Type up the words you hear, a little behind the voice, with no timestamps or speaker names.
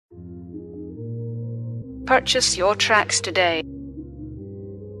Purchase your tracks today.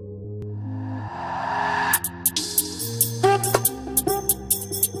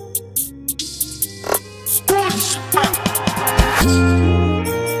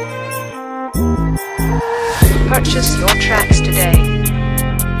 Purchase your tracks today.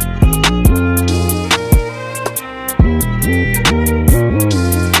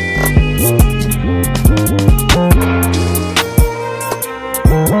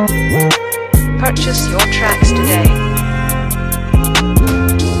 Purchase your tracks today.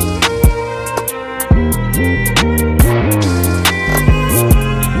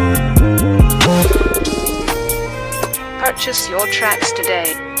 Purchase your tracks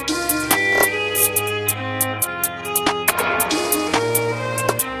today.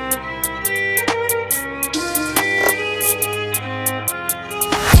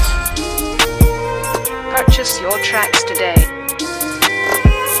 Purchase your tracks today.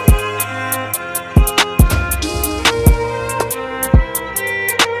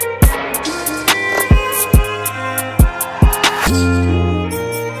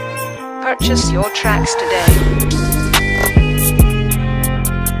 Purchase your tracks today.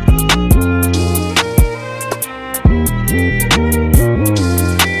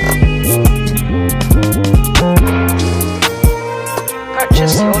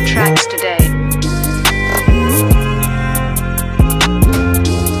 Purchase your tracks today.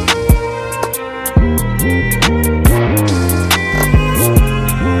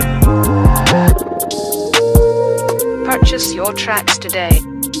 Purchase your tracks today.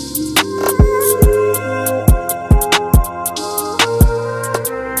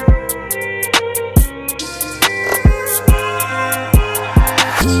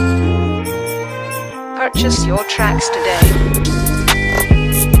 Purchase your tracks today.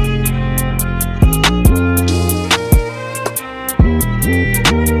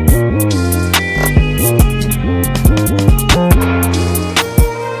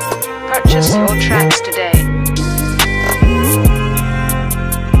 Purchase your tracks today.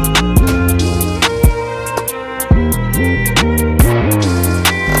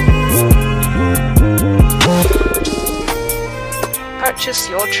 Purchase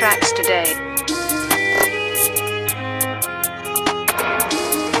your tracks today.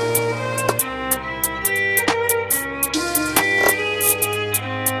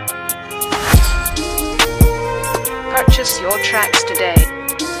 Purchase your tracks today.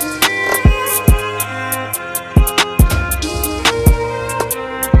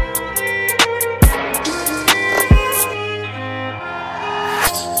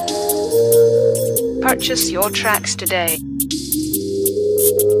 Purchase your tracks today.